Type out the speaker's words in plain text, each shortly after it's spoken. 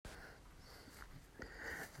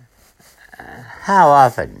How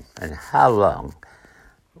often and how long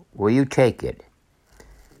will you take it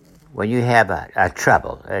when you have a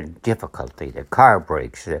trouble, a difficulty, the car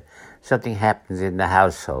breaks, something happens in the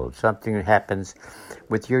household, something happens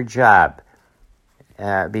with your job,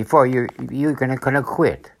 before you're gonna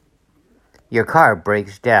quit? Your car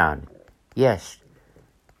breaks down. Yes,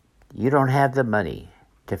 you don't have the money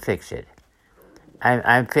to fix it.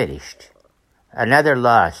 I'm finished. Another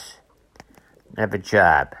loss of a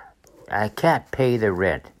job. I can't pay the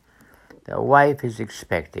rent. The wife is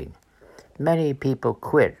expecting. Many people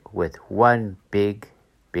quit with one big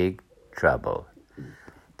trouble.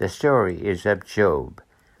 The story is of Job.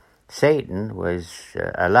 Satan was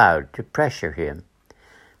allowed to pressure him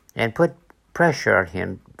and put pressure on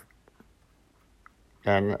him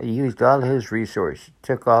and used all his resources,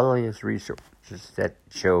 took all his resources that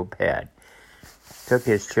Job had. Took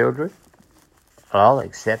his children, all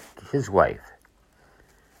except his wife.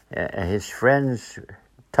 His friends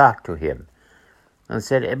talked to him and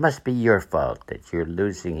said, "It must be your fault that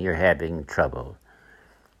you're having trouble."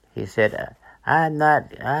 He said, I'm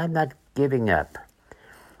not giving up.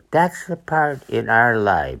 That's the part in our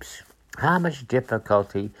lives. How much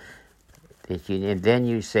difficulty and then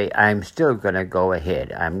you say, I'm still going to go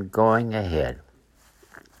ahead. I'm going ahead.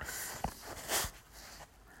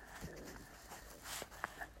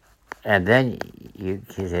 And then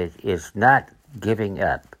it's not giving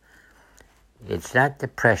up. It's not the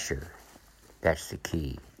pressure that's the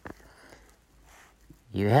key.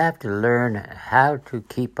 You have to learn how to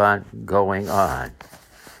keep on going on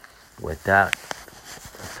without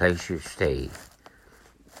a place you stay.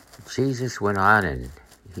 Jesus went on and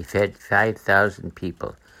he fed 5,000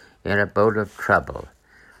 people in a boat of trouble.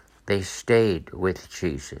 They stayed with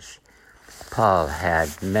Jesus. Paul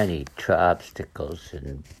had many obstacles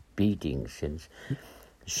and beatings, and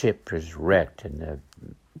ship was wrecked, and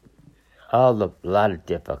a lot of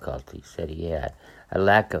difficulties that he had. A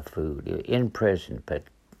lack of food, in prison, but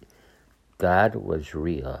God was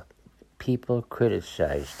real. People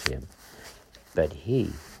criticized him, but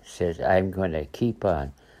he says, I'm going to keep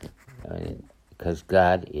on, because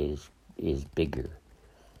God is bigger.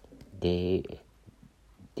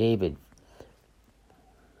 David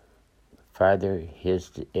fathered his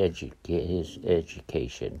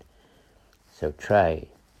education, so try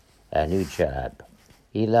a new job.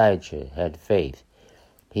 Elijah had faith.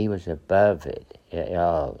 He was above it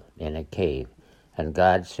all in a cave, and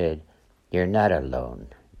God said, you're not alone.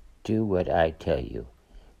 Do what I tell you.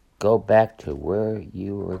 Go back to where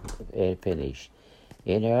you were finished.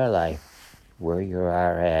 In your life, where you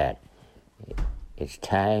are at, it's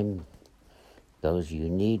time. Those you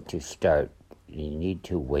need to start, you need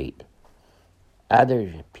to wait.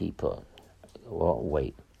 Other people won't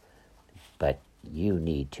wait, but you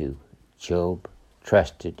need to. Job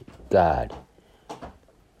trusted God.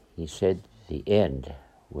 He said the end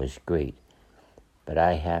was great, but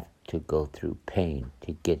I have to go through pain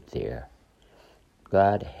to get there.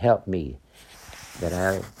 God, help me that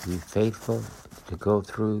I be faithful to go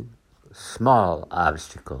through small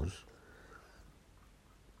obstacles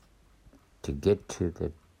to get to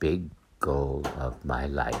the big goal of my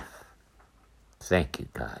life. Thank you,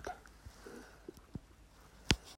 God.